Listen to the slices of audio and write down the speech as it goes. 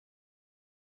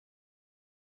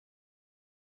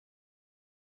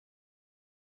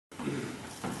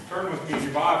in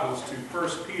your Bibles to 1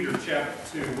 Peter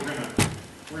chapter 2.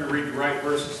 We're going to read the right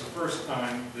verses the first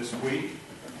time this week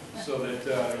so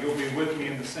that you'll be with me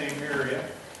in the same area.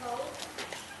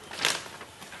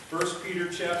 1 Peter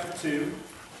chapter 2.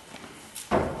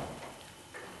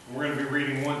 We're going to be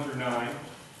reading 1 through 9.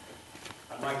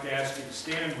 I'd like to ask you to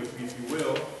stand with me, if you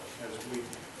will, as we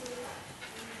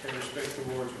pay respect to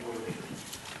the Lord's word.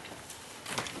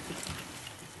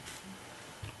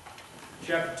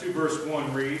 Chapter 2, verse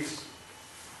 1 reads,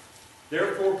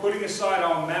 "Therefore, putting aside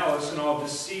all malice and all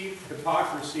deceit,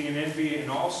 hypocrisy, and envy, and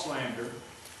all slander,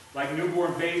 like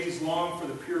newborn babies long for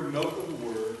the pure milk of the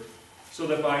word, so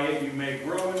that by it you may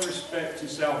grow in respect to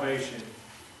salvation.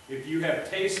 If you have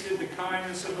tasted the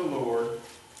kindness of the Lord,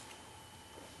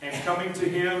 and coming to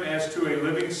him as to a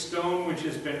living stone which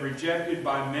has been rejected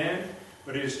by men,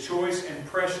 but is choice and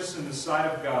precious in the sight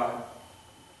of God,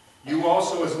 you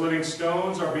also as living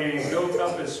stones are being built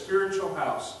up as spiritual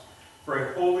house for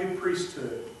a holy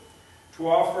priesthood, to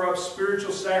offer up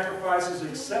spiritual sacrifices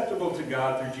acceptable to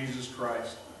God through Jesus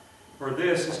Christ. For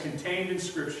this is contained in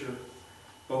Scripture,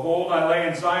 Behold, I lay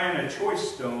in Zion a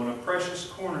choice stone, a precious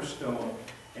cornerstone,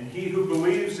 and he who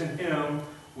believes in him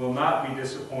will not be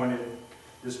disappointed.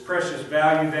 This precious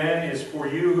value then is for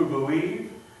you who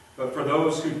believe, but for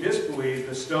those who disbelieve,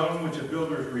 the stone which the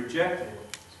builders rejected,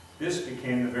 this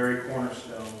became the very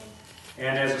cornerstone,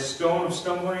 and as a stone of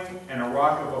stumbling and a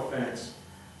rock of offense.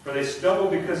 For they stumble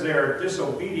because they are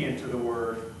disobedient to the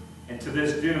word, and to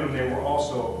this doom they were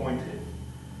also appointed.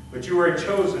 But you are a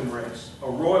chosen race, a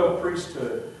royal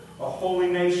priesthood, a holy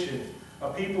nation, a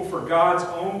people for God's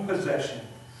own possession,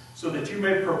 so that you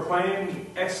may proclaim the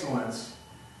excellencies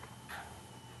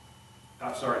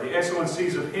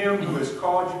of him who has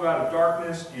called you out of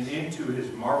darkness and into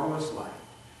his marvelous light."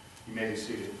 You may be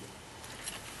seated.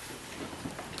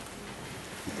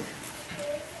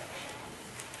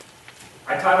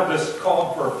 I titled this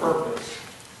 "Called for a Purpose."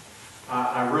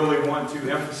 I really want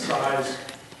to emphasize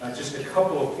just a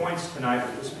couple of points tonight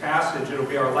with this passage. It'll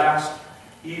be our last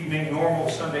normal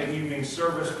Sunday evening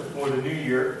service before the new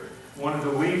year. Wanted to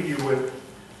leave you with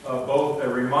both a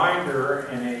reminder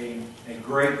and a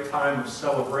great time of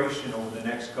celebration over the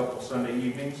next couple Sunday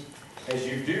evenings as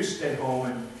you do stay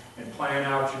home and plan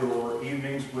out your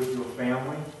evenings with your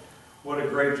family. What a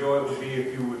great joy it would be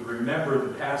if you would remember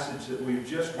the passage that we've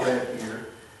just read here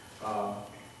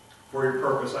for your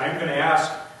purpose. I'm going to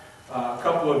ask a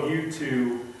couple of you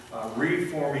to read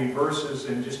for me verses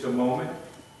in just a moment.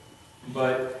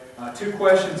 But two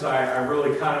questions I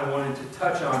really kind of wanted to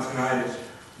touch on tonight is,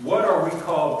 what are we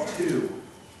called to?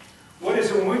 What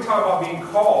is it when we talk about being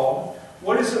called?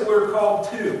 What is it we're called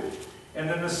to? And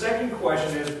then the second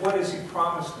question is, what has he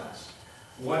promised us?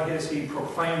 What has he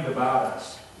proclaimed about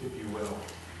us, if you will?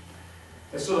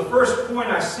 And so the first point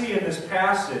I see in this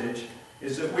passage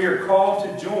is that we are called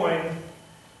to join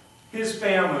his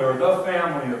family, or the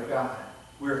family of God.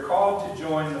 We are called to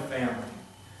join the family.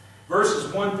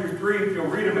 Verses 1 through 3, if you'll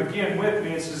read them again with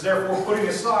me, it says, "Therefore, putting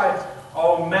aside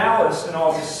all malice and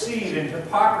all deceit and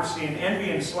hypocrisy and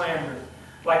envy and slander,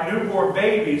 like newborn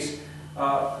babies,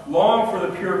 long for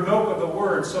the pure milk of the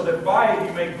word, so that by it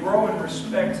you may grow in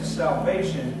respect to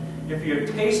salvation, if you have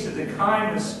tasted the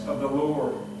kindness of the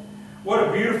Lord." What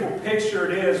a beautiful picture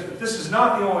it is, but this is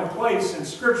not the only place in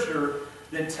Scripture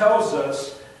that tells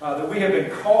us that we have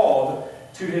been called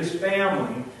to his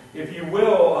family. If you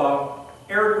will,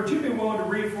 Eric, would you be willing to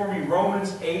read for me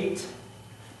Romans 8,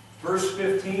 verse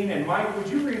 15? And Mike, would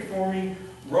you read for me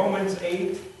Romans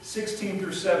 8, 16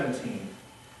 through 17?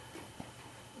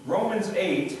 Romans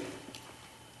 8,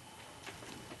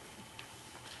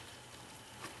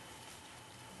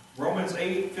 Romans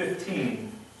 8,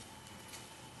 15.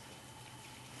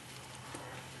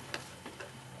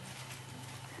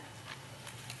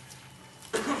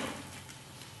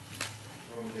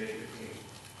 Romans 8:15.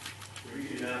 For you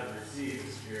did not receive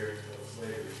the spirit of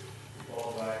slavery to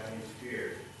fall back into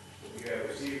fear, but you have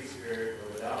received the spirit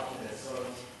of adoption as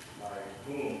sons, by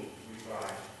whom we cry,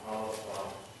 Abba,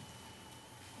 Father.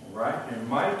 All right, and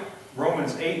Mike,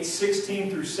 Romans 8,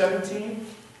 16 through 17.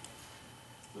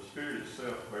 The Spirit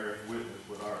itself bears witness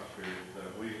with our spirit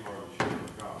that we are the children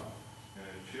of God, and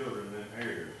if children then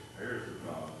heirs, heirs of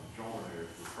God, and joint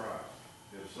heirs with Christ,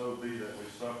 if so be that we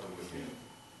suffer with him,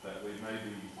 that we may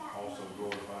be also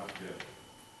glorified together.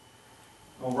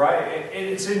 All right,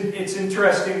 it's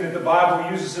interesting that the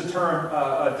Bible uses the term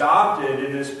adopted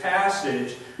in this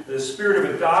passage, the spirit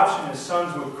of adoption as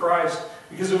sons with Christ,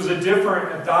 because it was a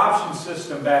different adoption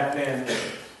system back then.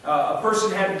 A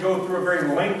person had to go through a very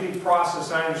lengthy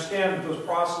process. I understand that those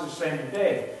processes are the same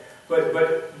today. But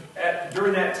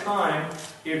during that time,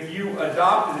 if you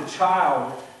adopted a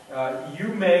child, you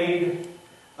made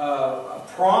a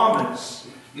promise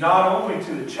not only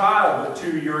to the child, but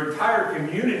to your entire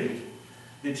community,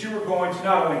 that you were going to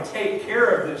not only take care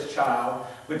of this child,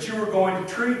 but you were going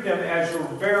to treat them as your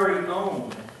very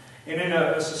own. And in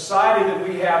a society that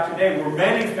we have today, where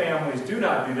many families do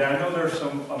not do that, I know there's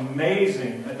some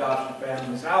amazing adoption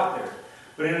families out there,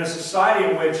 but in a society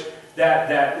in which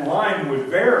that line would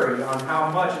vary on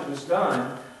how much it was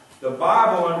done, the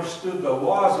Bible understood the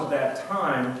laws of that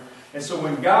time. And so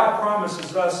when God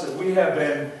promises us that we have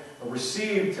been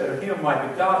received to Him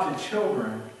like adopted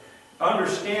children,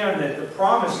 understand that the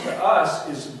promise to us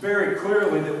is very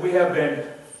clearly that we have been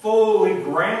fully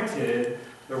granted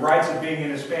the rights of being in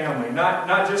His family.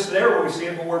 Not just there where we see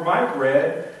it, but where Mike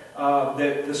read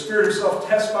that the Spirit Himself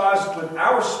testifies with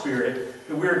our spirit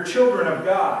that we are children of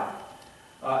God.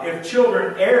 If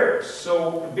children, heirs.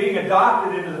 So being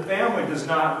adopted into the family does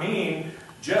not mean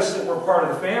just that we're part of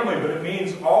the family, but it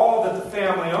means all that the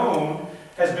family owned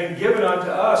has been given unto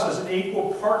us as an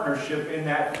equal partnership in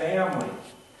that family.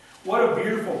 What a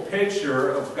beautiful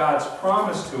picture of God's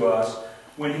promise to us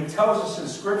when He tells us in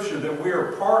Scripture that we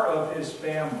are part of His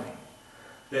family.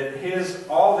 That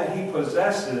all that He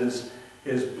possesses,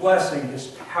 His blessing, His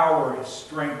power, His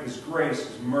strength, His grace,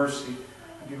 His mercy.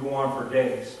 I could go on for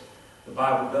days. The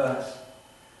Bible does.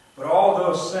 But all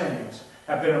those things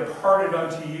have been imparted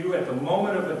unto you at the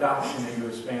moment of adoption into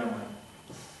His family.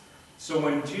 So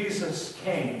when Jesus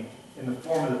came in the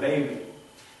form of the baby,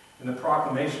 and the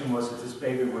proclamation was that this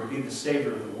baby would be the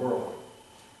Savior of the world.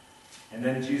 And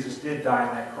then Jesus did die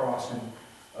on that cross and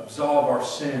absolve our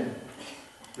sin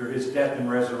through His death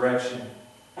and resurrection.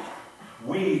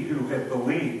 We who have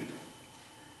believed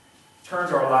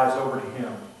turned our lives over to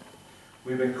Him.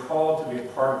 We've been called to be a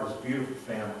part of this beautiful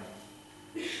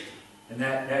family. And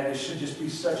that should just be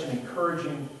such an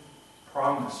encouraging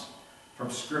promise from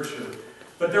Scripture.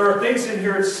 But there are things in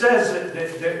here it says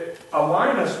that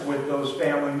align us with those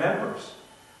family members.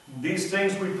 These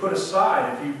things we put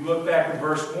aside. If you look back at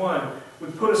verse 1, we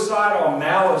put aside all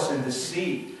malice and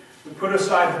deceit. We put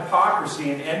aside hypocrisy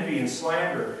and envy and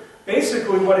slander.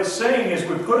 Basically what it's saying is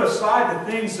we put aside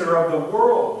the things that are of the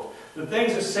world. The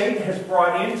things that Satan has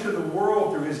brought into the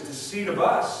world through his deceit of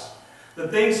us. The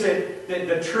things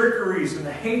the trickeries and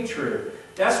the hatred.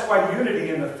 That's why unity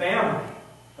in the family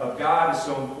of God is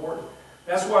so important.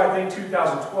 That's why I think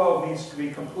 2012 needs to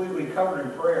be completely covered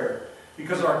in prayer.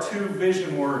 Because our two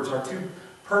vision words, our two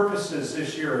purposes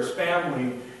this year is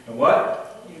family and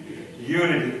what?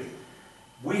 Unity.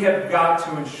 We have got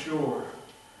to ensure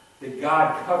that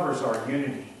God covers our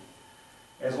unity.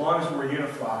 As long as we're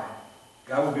unified,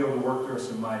 God will be able to work through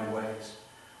us in mighty ways.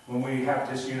 When we have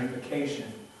disunification,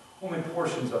 only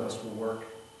portions of us will work.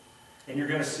 And you're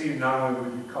going to see not only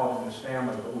we've been called in this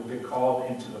family, but we've been called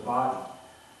into the body.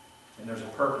 And there's a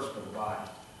purpose for the body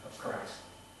of Christ.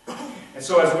 And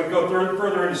so as we go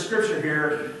further into Scripture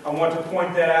here, I want to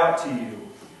point that out to you.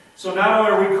 So not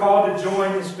only are we called to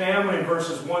join His family in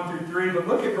verses 1 through 3, but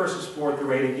look at verses 4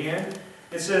 through 8 again.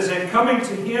 It says, "And coming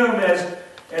to Him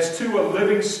as to a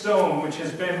living stone, which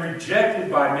has been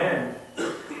rejected by men,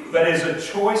 but is a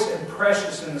choice and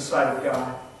precious in the sight of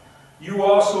God. You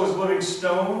also as living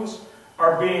stones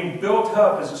are being built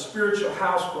up as a spiritual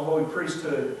house for holy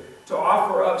priesthood, to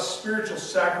offer up spiritual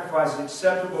sacrifices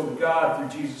acceptable to God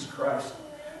through Jesus Christ.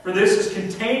 For this is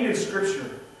contained in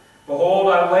Scripture. Behold,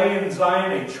 I lay in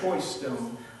Zion a choice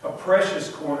stone, a precious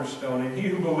cornerstone, and he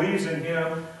who believes in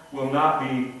Him will not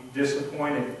be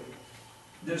disappointed.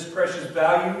 This precious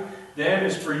value, then,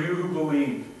 is for you who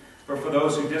believe. But for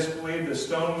those who disbelieve, the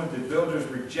stone which the builders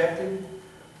rejected,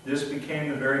 this became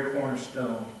the very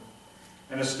cornerstone,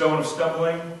 and a stone of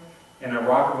stumbling and a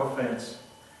rock of offense.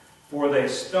 For they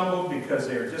stumbled because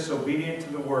they are disobedient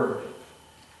to the word,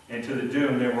 and to the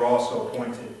doom they were also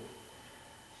appointed."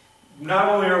 Not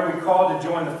only are we called to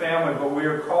join the family, but we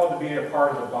are called to be a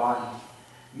part of the body.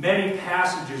 Many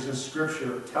passages in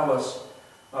Scripture tell us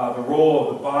the role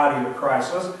of the body of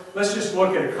Christ. Let's just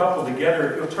look at a couple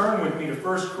together. If you'll turn with me to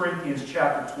 1 Corinthians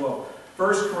chapter 12.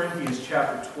 1 Corinthians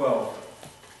chapter 12.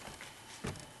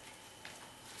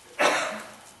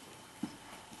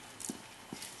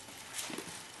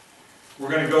 We're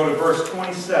going to go to verse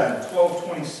 27,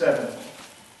 12:27.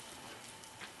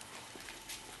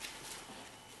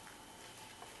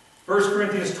 1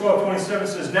 Corinthians 12:27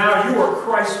 says, "Now you are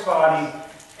Christ's body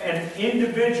and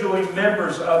individually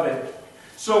members of it."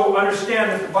 So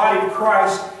understand that the body of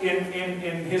Christ in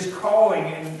His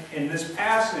calling in this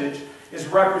passage is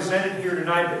represented here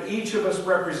tonight, but each of us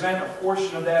represent a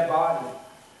portion of that body.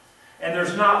 And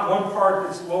there's not one part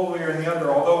that's lowlier than the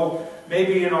other, although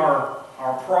maybe in our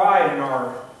pride and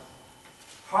our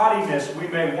haughtiness, we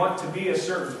may want to be a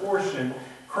certain portion.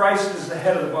 Christ is the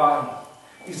head of the body.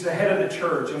 He's the head of the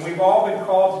church. And we've all been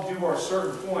called to do our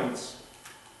certain points.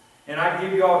 And I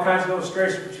give you all kinds of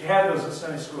illustrations, but you had those in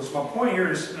Sunday school. So my point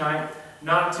here is tonight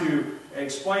not to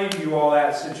explain to you all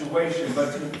that situation, but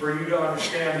for you to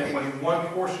understand that when one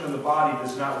portion of the body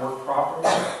does not work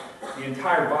properly, the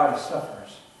entire body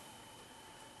suffers.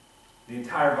 The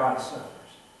entire body suffers.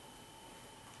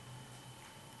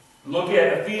 Look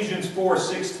at Ephesians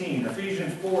 4:16.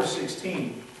 Ephesians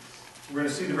 4:16. We're going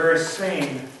to see the very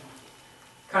same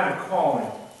kind of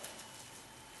calling.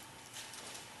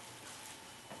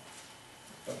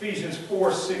 Ephesians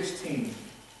 4:16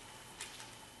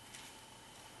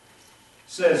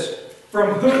 says,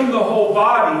 "From whom the whole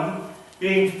body,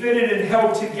 being fitted and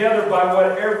held together by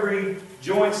what every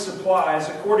joint supplies,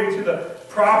 according to the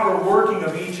proper working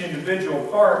of each individual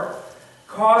part,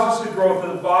 causes the growth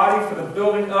of the body for the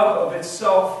building up of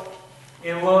itself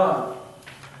in love."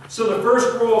 So the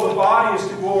first role of the body is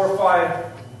to glorify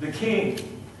the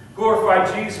King, glorify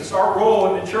Jesus. Our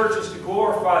role in the church is to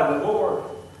glorify the Lord.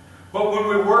 But when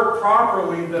we work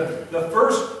properly, the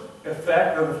first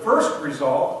effect, or the first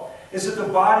result, is that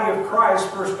the body of Christ,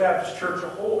 First Baptist Church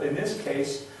of Holt in this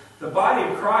case, the body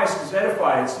of Christ is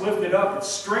edified, it's lifted up, it's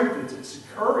strengthened, it's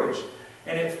encouraged,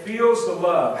 and it feels the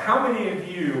love. How many of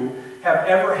you have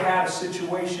ever had a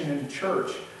situation in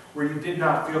church where you did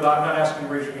not feel that? I'm not asking you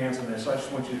to raise your hands on this, I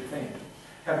just want you to think.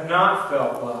 Have not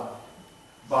felt love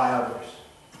by others.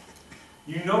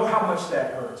 You know how much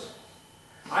that hurts.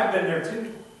 I've been there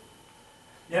too.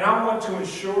 And I want to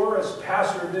ensure, as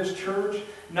pastor of this church,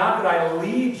 not that I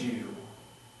lead you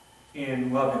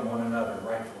in loving one another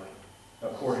rightfully,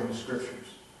 according to Scriptures,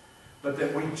 but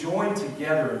that we join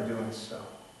together in doing so.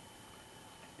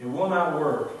 It will not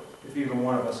work if even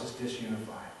one of us is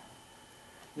disunified.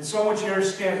 And so I want you to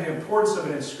understand the importance of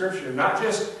it in Scripture, not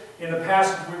just in the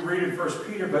passage we read in 1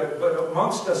 Peter, but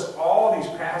amongst us all these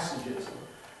passages.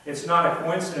 It's not a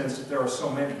coincidence that there are so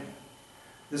many.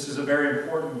 This is a very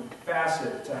important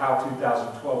facet to how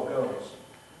 2012 goes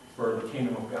for the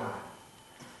kingdom of God.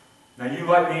 Now you,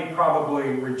 like me, probably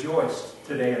rejoiced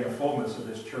today in the fullness of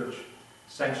this church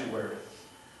sanctuary.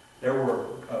 There were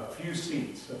a few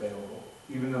seats available.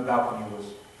 Even the balcony was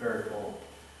very full.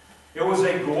 It was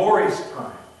a glorious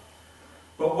time.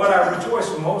 But what I rejoice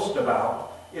most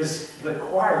about is the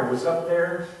choir was up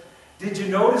there. Did you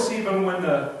notice even when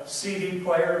the CD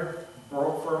player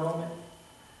broke for a moment?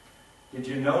 Did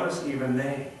you notice even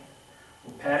they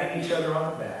were patting each other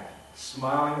on the back,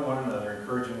 smiling at one another,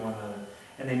 encouraging one another,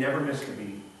 and they never missed a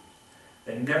beat.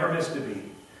 They never missed a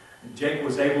beat. And Jake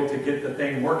was able to get the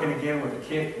thing working again with a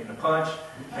kick and a punch,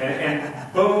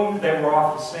 and boom, they were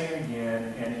off to sing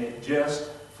again, and it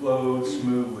just flowed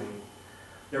smoothly.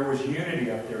 There was unity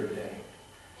up there today,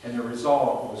 and the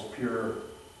result was pure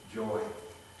joy,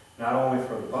 not only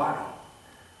for the body,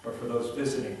 but for those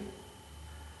visiting.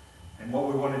 And what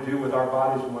we want to do with our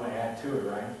bodies, we want to add to it,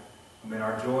 right? I mean,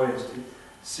 our joy is to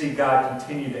see God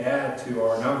continue to add to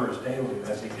our numbers daily,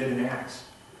 as He did in Acts.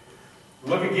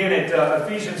 Look again at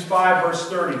Ephesians 5, verse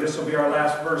 30. This will be our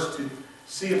last verse to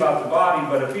see about the body,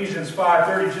 but Ephesians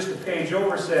 5:30, just a page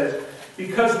over, says,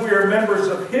 "Because we are members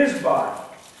of His body."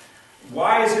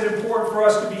 Why is it important for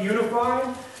us to be unified?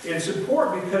 It's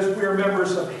important because we are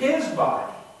members of His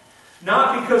body.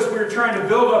 Not because we're trying to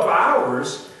build up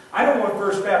ours. I don't want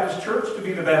First Baptist Church to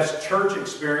be the best church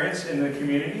experience in the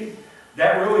community.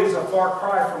 That really is a far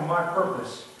cry from my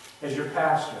purpose as your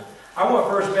pastor. I want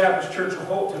First Baptist Church of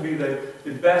Holt to be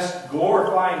the best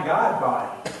glorifying God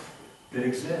body that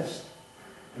exists.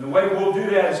 And the way we'll do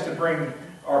that is to bring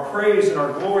our praise and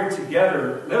our glory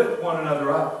together, lift one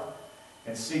another up,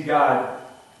 and see God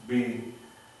be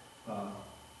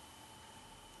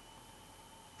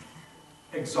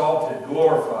exalted,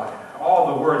 glorified.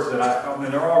 All the words that I mean,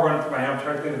 they're all running through my head. I'm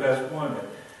trying to think of the best one.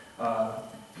 But,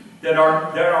 that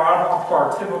are off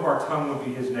our tip of our tongue would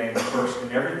be His name first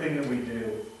in everything that we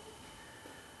do.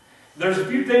 There's a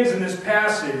few things in this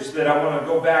passage that I want to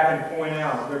go back and point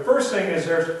out. The first thing is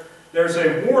there's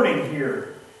a warning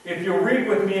here. If you'll read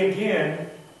with me again,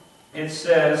 it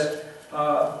says,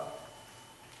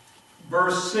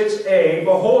 verse 6a,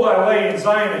 "Behold, I lay in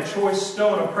Zion a choice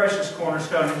stone, a precious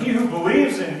cornerstone, and he who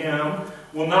believes in Him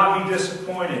will not be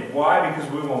disappointed." Why? Because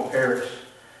we won't perish.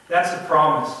 That's the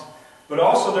promise. But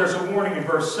also there's a warning in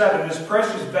verse 7. "This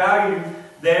precious value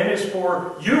then is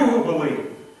for you who believe.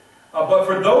 But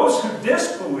for those who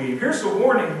disbelieve," here's the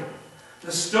warning,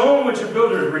 "the stone which the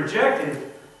builders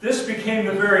rejected, this became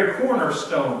the very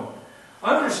cornerstone."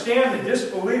 Understand that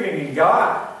disbelieving in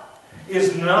God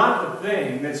is not the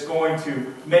thing that's going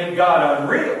to make God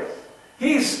unreal.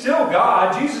 He's still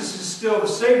God. Jesus is still the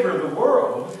Savior of the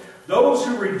world. Those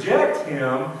who reject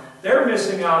Him, they're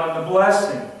missing out on the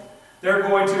blessing. They're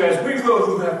going to, as we will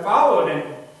who have followed and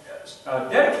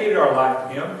dedicated our life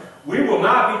to Him, we will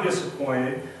not be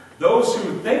disappointed. Those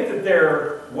who think that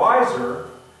they're wiser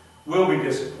will be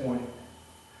disappointed.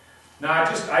 Now,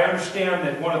 I understand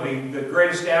that one of the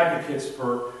greatest advocates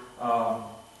for, I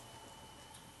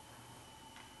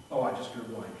just drew a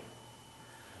blank.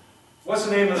 What's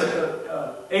the name of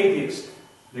the atheist?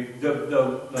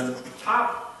 The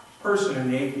top person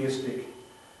in the atheistic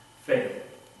faith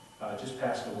just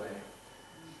passed away.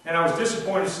 And I was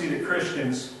disappointed to see that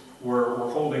Christians were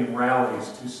holding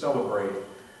rallies to celebrate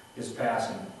his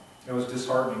passing. It was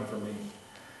disheartening for me.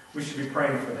 We should be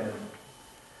praying for them.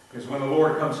 Because when the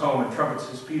Lord comes home and trumpets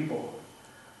His people,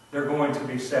 they're going to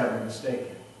be sadly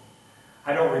mistaken.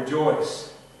 I don't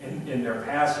rejoice in their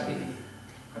passing.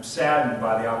 I'm saddened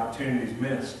by the opportunities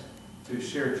missed to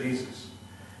share Jesus.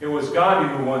 It was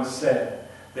Gandhi who once said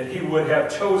that he would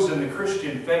have chosen the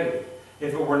Christian faith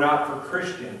if it were not for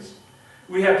Christians.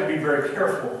 We have to be very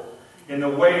careful in the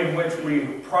way in which we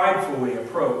pridefully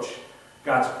approach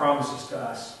God's promises to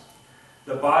us.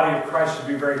 The body of Christ should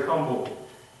be very humble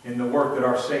in the work that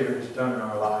our Savior has done in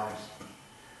our lives.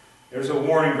 There's a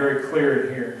warning very clear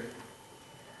in here.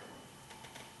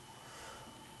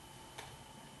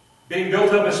 Being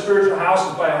built up as spiritual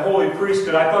houses by a holy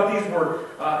priesthood. I thought these were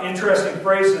interesting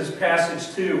phrases in this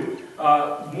passage too.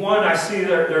 One, I see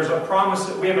there's a promise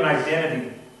that we have an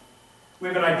identity. We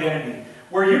have an identity.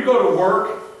 Where you go to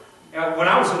work, when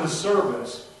I was in the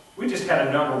service, we just had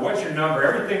a number. What's your number?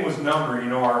 Everything was numbered,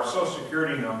 our Social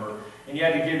Security number. And you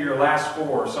had to give your last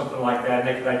four or something like that, and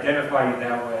they could identify you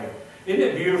that way. Isn't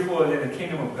it beautiful that in the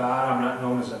kingdom of God, I'm not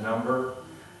known as a number,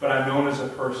 but I'm known as a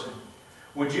person?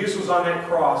 When Jesus was on that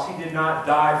cross, He did not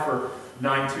die for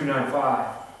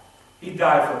 9295. He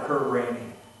died for Curt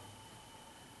Rainey.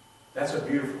 That's a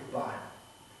beautiful thought.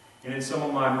 And in some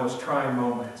of my most trying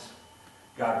moments,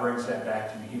 God brings that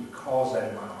back to me. He calls that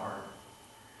in my heart.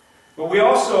 But we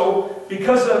also,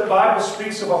 because the Bible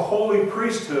speaks of a holy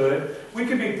priesthood, we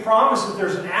can be promised that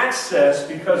there's an access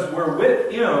because we're with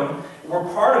Him. We're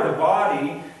part of the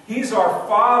body. He's our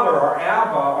Father, our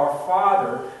Abba, our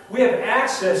Father. We have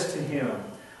access to Him.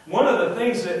 One of the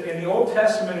things that in the Old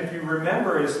Testament, if you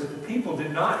remember, is that the people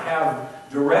did not have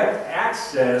direct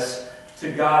access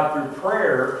to God through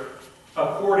prayer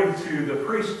according to the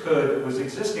priesthood that was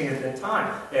existing at that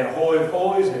time. They had a Holy of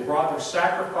Holies. They brought their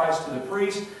sacrifice to the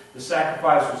priest. The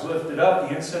sacrifice was lifted up.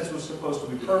 The incense was supposed to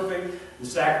be perfect. The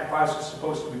sacrifice was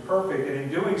supposed to be perfect. And in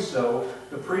doing so,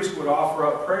 the priest would offer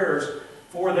up prayers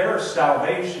for their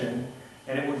salvation,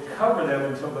 and it would cover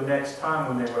them until the next time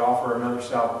when they would offer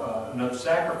another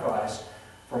sacrifice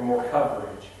for more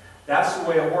coverage. That's the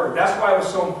way it worked. That's why it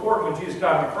was so important when Jesus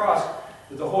died on the cross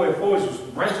that the Holy of Holies was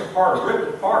rent apart, or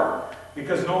ripped apart,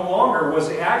 because no longer was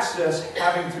the access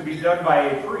having to be done by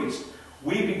a priest.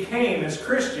 We became, as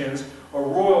Christians, a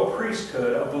royal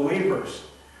priesthood of believers.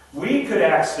 We could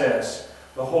access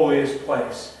the holiest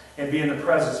place and be in the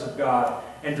presence of God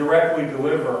and directly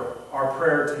deliver our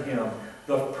prayer to Him,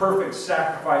 the perfect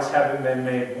sacrifice having been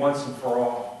made once and for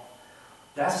all.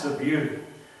 That's the beauty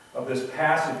of this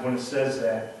passage when it says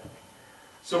that.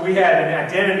 So we had an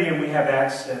identity and we have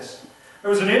access.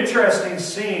 There was an interesting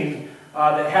scene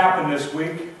that happened this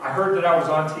week. I heard that I was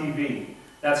on TV.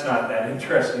 That's not that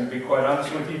interesting, to be quite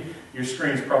honest with you. Your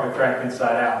screen's probably cracked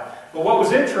inside out. But what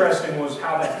was interesting was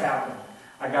how that happened.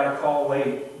 I got a call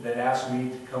late that asked me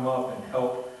to come up and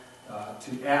help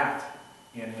to act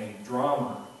in a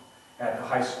drama at the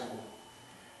high school.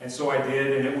 And so I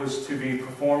did, and it was to be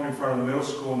performed in front of the middle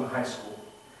school and the high school.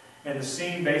 And the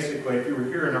scene basically, if you were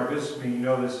here in our business meeting, you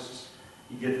know this,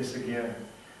 you get this again.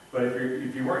 But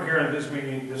if you weren't here in this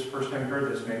meeting, this is the first time you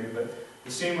heard this maybe, but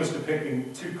the scene was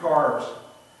depicting two cars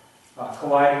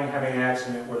colliding, having an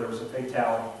accident where there was a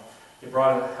fatality. They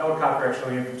brought a helicopter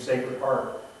actually in from Sacred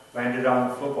Heart, landed on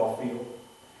the football field.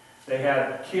 They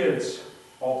had kids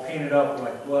all painted up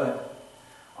like blood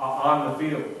on the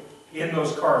field, in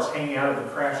those cars, hanging out of the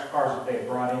crashed cars that they had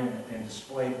brought in and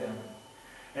displayed them.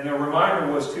 And the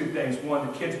reminder was two things. One,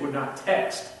 the kids would not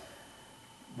text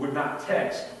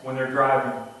when they're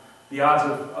driving. The odds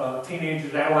of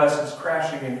teenagers, adolescents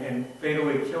crashing and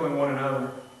fatally killing one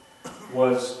another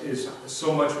is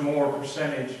so much more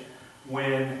percentage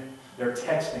when they're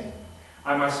texting.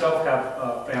 I myself have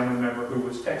a family member who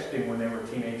was texting when they were a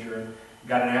teenager and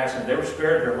got in an accident. They were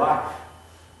spared their life,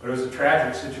 but it was a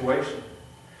tragic situation.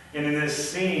 And in this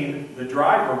scene, the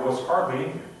driver was hardly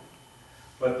injured,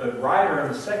 but the rider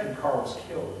in the second car was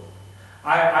killed.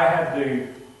 I had the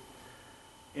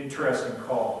interesting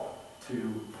call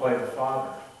to play the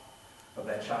father of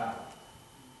that child.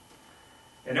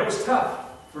 And it was tough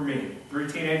for me. 3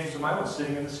 teenagers of my own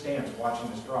sitting in the stands watching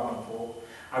this drama unfold.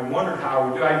 I wondered how I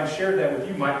would do. I even shared that with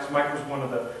you, Mike, because Mike was one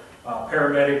of the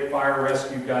paramedic fire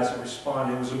rescue guys that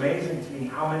responded. It was amazing to me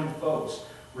how many folks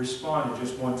responded to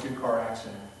just one 2-car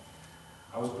accident.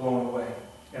 I was blown away.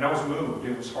 And I was moved.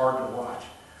 It was hard to watch.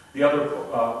 The other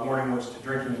warning was to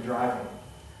drinking and driving.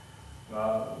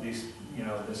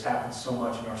 This happens so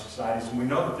much in our societies, and we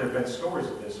know that there have been stories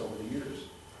of this over the years.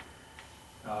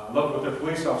 Look what the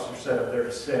police officer said up there.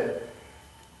 He said,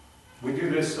 "We do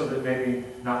this so that maybe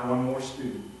not one more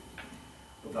student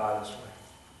will die this way."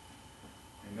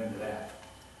 Amen to that.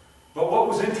 But what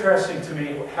was interesting to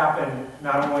me, what happened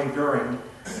not only during,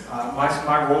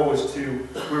 my role was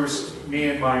me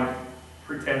and my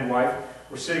pretend wife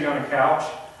were sitting on a couch,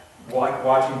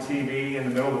 watching TV in the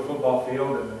middle of the football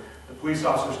field, and the police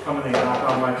officers come and they knock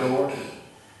on my door,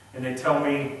 and they tell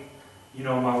me,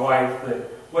 my wife, that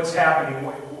what's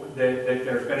happening, that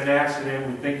there's been an accident,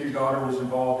 we think your daughter was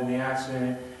involved in the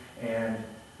accident, and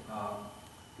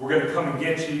we're going to come and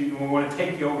get you, and we want to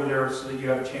take you over there so that you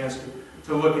have a chance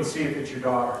to look and see if it's your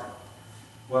daughter.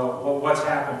 Well, what's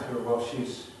happened to her? Well,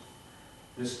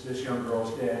 this young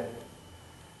girl's dead.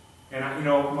 And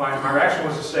my reaction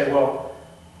was to say, well,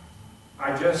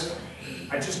 I just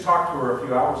talked to her a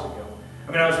few hours ago.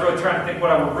 I was really trying to think what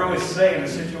I would really say in a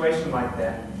situation like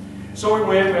that. So we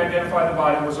went, we identified the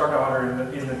body, it was our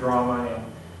daughter in the drama,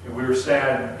 and we were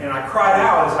sad. And I cried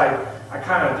out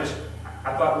as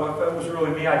I thought, well, if it was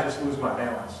really me, I'd just lose my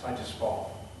balance. I'd just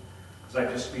fall. Because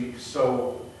I'd just be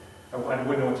so, I wouldn't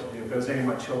know what to do if it was any of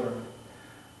my children.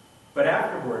 But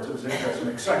afterwards, it was interesting.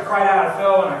 Because I cried out, I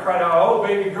fell, and I cried out, "Oh,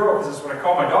 baby girl," because that's what I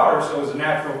call my daughter, so it was a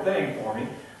natural thing for me.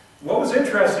 What was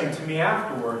interesting to me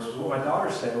afterwards was what my daughter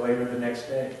said later the next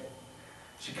day.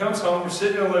 She comes home, we're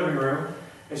sitting in the living room,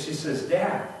 and she says,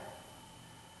 "Dad,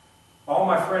 all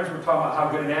my friends were talking about how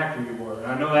good an actor you were."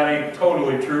 And I know that ain't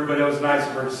totally true, but it was nice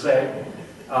of her to say.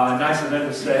 Nice of them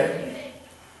to say.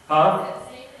 Huh?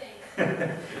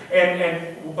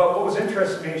 But what was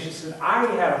interesting to me, she said, "I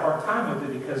had a hard time with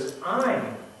it because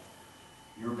I'm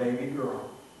your baby girl."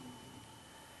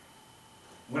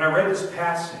 When I read this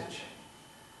passage,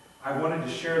 I wanted to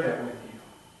share that with you.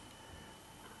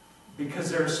 Because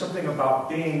there's something about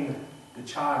being the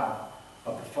child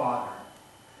of the Father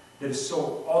that is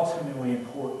so ultimately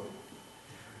important.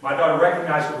 My daughter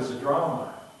recognized it was a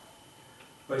drama,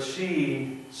 but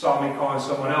she saw me calling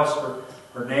someone else for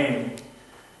her name,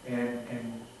 and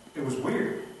it was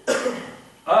weird.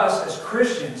 Us as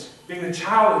Christians, being the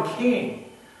child of the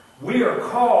King, we are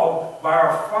called by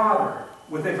our Father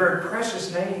with a very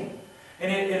precious name.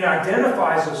 And it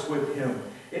identifies us with Him.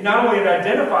 It not only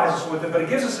identifies us with Him, but it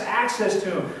gives us access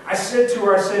to Him. I said to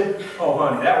her, "Oh,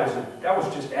 honey, that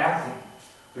was just acting.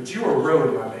 But you were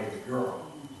really my baby girl."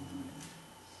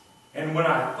 And when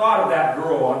I thought of that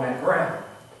girl on that ground,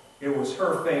 it was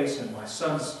her face and my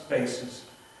son's faces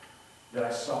that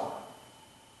I saw.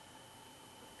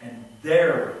 And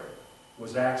there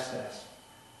was access.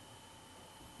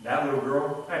 That little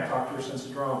girl, I haven't talked to her since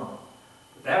the drama.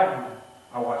 But that one,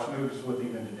 I watch movies with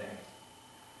even today.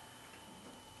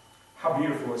 How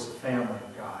beautiful is the family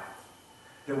of God.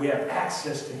 That we have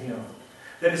access to Him.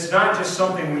 That it's not just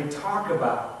something we talk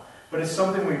about, but it's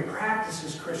something we practice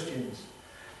as Christians.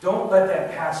 Don't let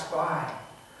that pass by.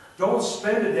 Don't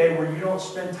spend a day where you don't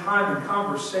spend time in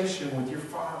conversation with your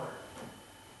Father.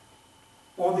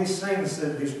 All these things,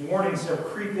 these warnings that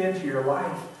creep into your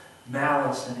life,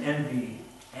 malice and envy,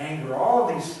 anger, all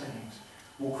these things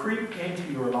will creep into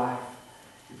your life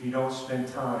if you don't spend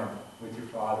time with your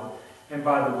Father. And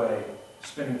by the way,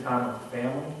 spending time with the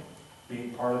family,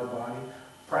 being part of the body,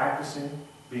 practicing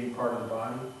being part of the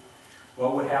body.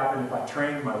 What would happen if I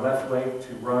trained my left leg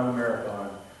to run a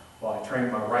marathon while I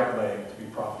trained my right leg to be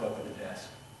propped up at a desk?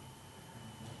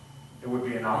 It would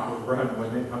be an awkward run,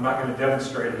 wouldn't it? I'm not going to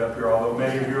demonstrate it up here, although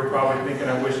many of you are probably thinking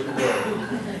I wish you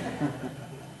would.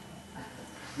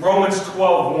 Romans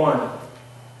 12:1.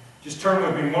 Just turn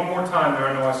with me one more time there.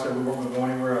 I know I said we weren't going to go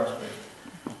anywhere else,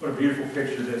 but what a beautiful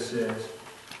picture this is.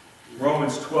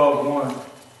 Romans 12:1.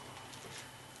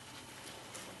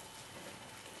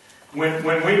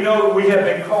 When we know that we have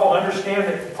been called, understand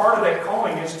that part of that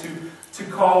calling is to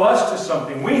call us to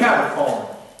something. We have a calling.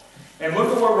 And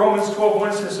look at what Romans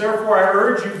 12:1 says. Therefore I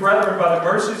urge you, brethren, by the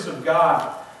mercies of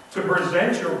God, to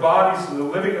present your bodies as a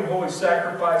living and holy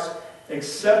sacrifice,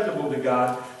 acceptable to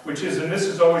God, which is, and this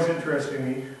is always interesting to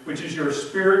me, which is your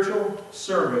spiritual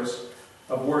service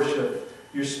of worship.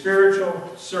 Your spiritual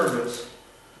service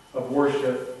of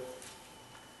worship.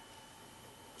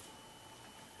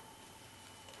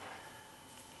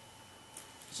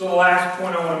 So the last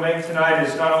point I want to make tonight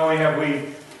is not only have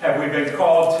we been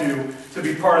called to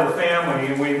be part of the family,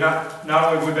 and we've not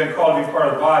only have we been called to be part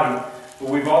of the body, but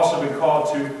we've also been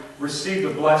called to receive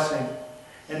the blessing.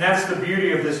 And that's the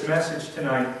beauty of this message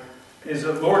tonight, is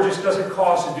that the Lord just doesn't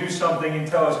call us to do something and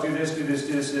tell us, do this, do this,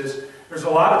 do this, do this. There's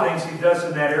a lot of things He does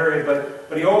in that area,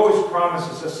 but He always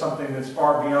promises us something that's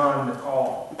far beyond the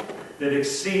call, that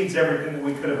exceeds everything that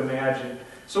we could have imagined.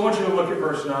 So I want you to look at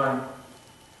verse 9.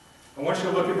 I want you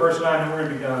to look at verse 9 and we're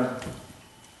going to be done.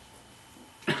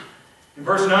 In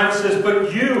verse 9 it says,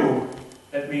 but you,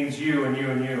 that means you and you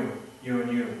and you, you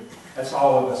and you. That's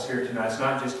all of us here tonight. It's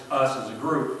not just us as a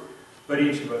group, but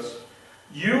each of us.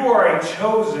 You are a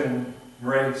chosen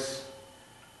race.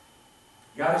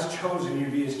 God has chosen you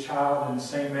to be His child in the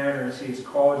same manner as He has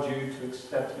called you to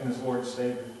accept Him as Lord and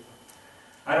Savior.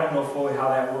 I don't know fully how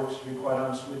that works, to be quite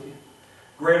honest with you.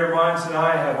 Greater minds than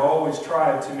I have always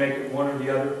tried to make it one or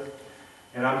the other.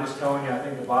 And I'm just telling you, I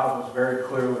think the Bible is very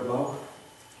clear with both.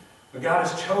 But God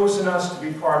has chosen us to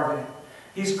be part of it.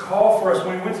 He's called for us.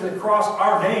 When He went to the cross,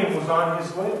 our name was on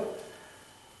His lip.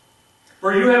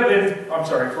 For you have been,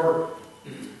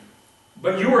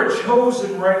 but you are a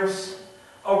chosen race,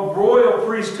 a royal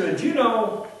priesthood. You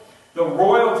know, the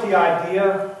royalty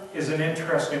idea is an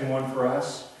interesting one for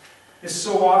us. It's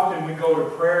so often we go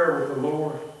to prayer with the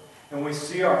Lord and we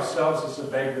see ourselves as a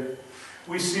beggar.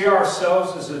 We see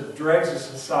ourselves as the dregs of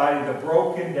society, the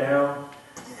broken down,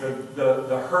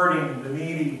 the hurting, the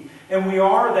needy. And we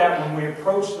are that when we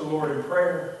approach the Lord in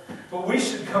prayer. But we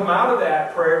should come out of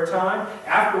that prayer time,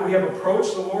 after we have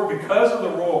approached the Lord because of the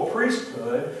royal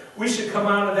priesthood, we should come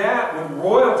out of that with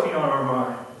royalty on our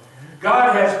mind.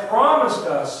 God has promised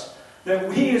us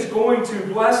that He is going to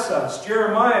bless us.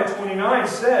 Jeremiah 29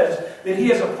 says that He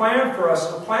has a plan for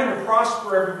us, a plan to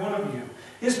prosper every one of you.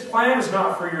 His plan is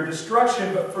not for your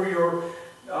destruction, but for your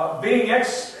being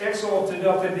exalted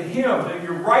up into Him, that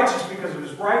you're righteous because of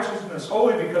His righteousness,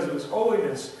 holy because of His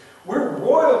holiness. We're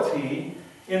royalty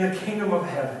in the kingdom of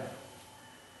heaven.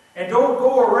 And don't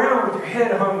go around with your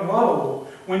head hung low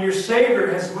when your Savior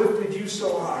has lifted you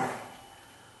so high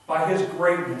by His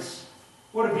greatness.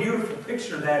 What a beautiful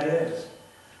picture that is.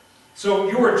 So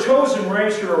you are a chosen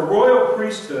race, you're a royal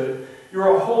priesthood,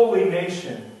 you're a holy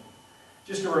nation.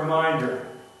 Just a reminder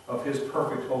of His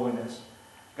perfect holiness.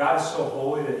 God is so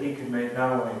holy that He can make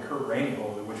not only Curt Rainey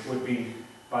holy, which would be,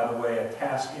 by the way, a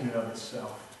task in and of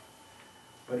itself,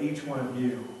 but each one of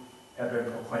you have been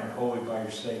proclaimed holy by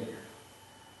your Savior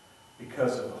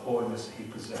because of the holiness that He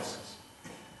possesses.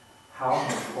 How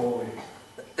much holy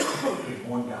does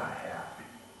one God have?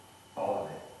 All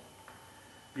of it.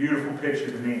 Beautiful picture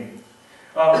to me.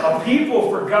 A people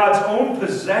for God's own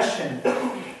possession.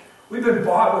 We've been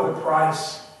bought with a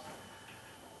price.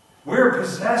 We're a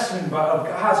possession of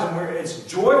God's, and it's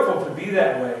joyful to be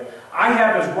that way. I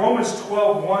have, as Romans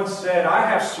 12:1 said, I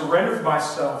have surrendered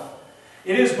myself.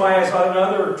 It is my, as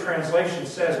another translation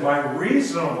says, my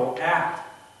reasonable act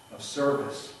of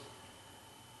service.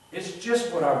 It's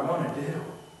just what I want to do.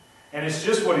 And it's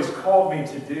just what He's called me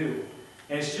to do.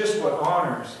 And it's just what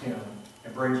honors Him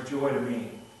and brings joy to me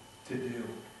to do.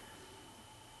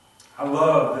 I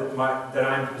love that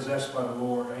I'm possessed by the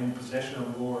Lord. I'm in possession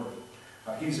of the Lord.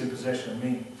 He's in possession of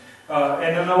me.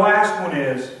 And then the last one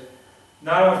is,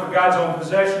 not only for God's own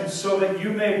possession, so that you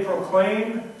may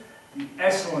proclaim the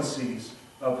excellencies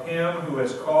of Him who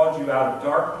has called you out of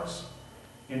darkness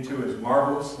into His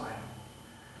marvelous light.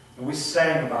 And we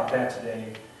sang about that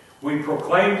today. We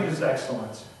proclaimed His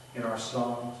excellence in our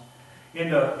songs. In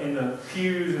the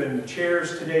pews and the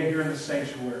chairs today here in the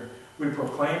sanctuary, we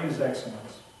proclaimed His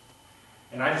excellence.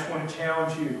 And I just want to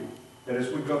challenge you that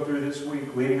as we go through this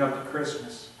week leading up to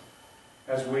Christmas,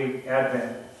 as we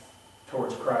advent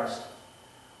towards Christ,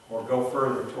 or go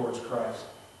further towards Christ,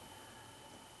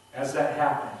 as that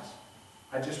happens,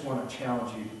 I just want to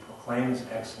challenge you to proclaim His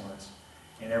excellence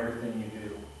in everything you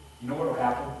do. You know what will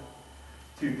happen?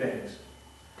 Two things.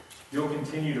 You'll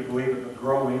continue to believe it, but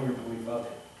grow in your belief of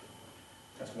it.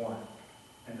 That's one.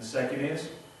 And the second is,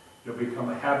 it'll become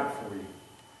a habit for you.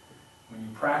 When you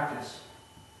practice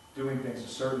doing things a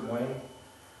certain way,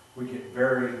 we get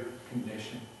very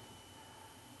conditioned.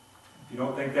 If you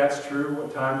don't think that's true,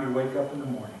 what time do you wake up in the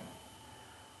morning?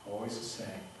 Always the same.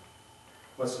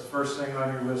 What's the first thing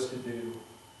on your list to do?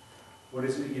 What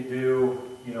is it you do,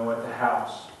 at the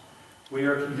house? We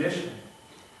are conditioned.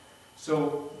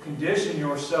 So condition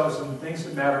yourselves in the things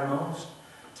that matter most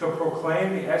to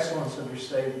proclaim the excellence of your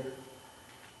Savior.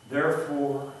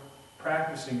 Therefore,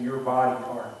 practicing your body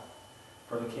part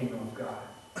for the kingdom of God.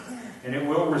 And it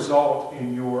will result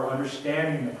in your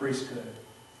understanding the priesthood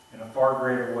in a far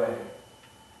greater way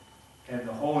and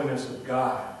the holiness of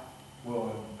God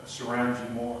will surround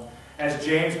you more. As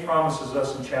James promises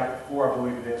us in chapter 4, I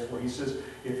believe it is, where he says,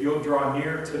 if you'll draw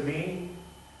near to me,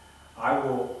 I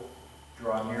will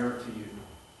draw nearer to you.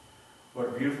 What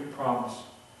a beautiful promise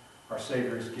our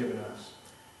Savior has given us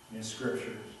in His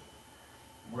Scriptures.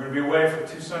 We're going to be away for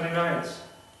 2 Sunday nights,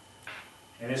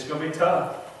 and it's going to be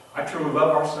tough. I truly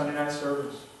love our Sunday night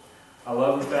service. I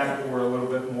love the fact that we're a little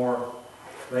bit more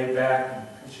laid back, and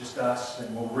it's just us,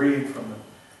 and we'll read from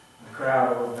the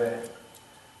crowd a little bit.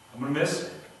 I'm going to miss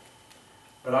it.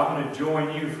 But I'm going to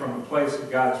join you from the place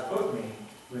that God has put me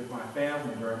with my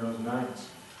family during those nights.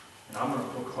 And I'm going to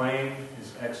proclaim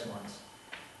His excellence.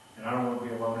 And I don't want to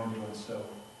be alone in doing so.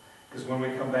 Because when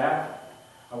we come back,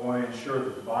 I want to ensure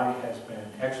that the body has been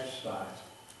exercised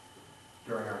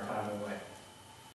during our time away.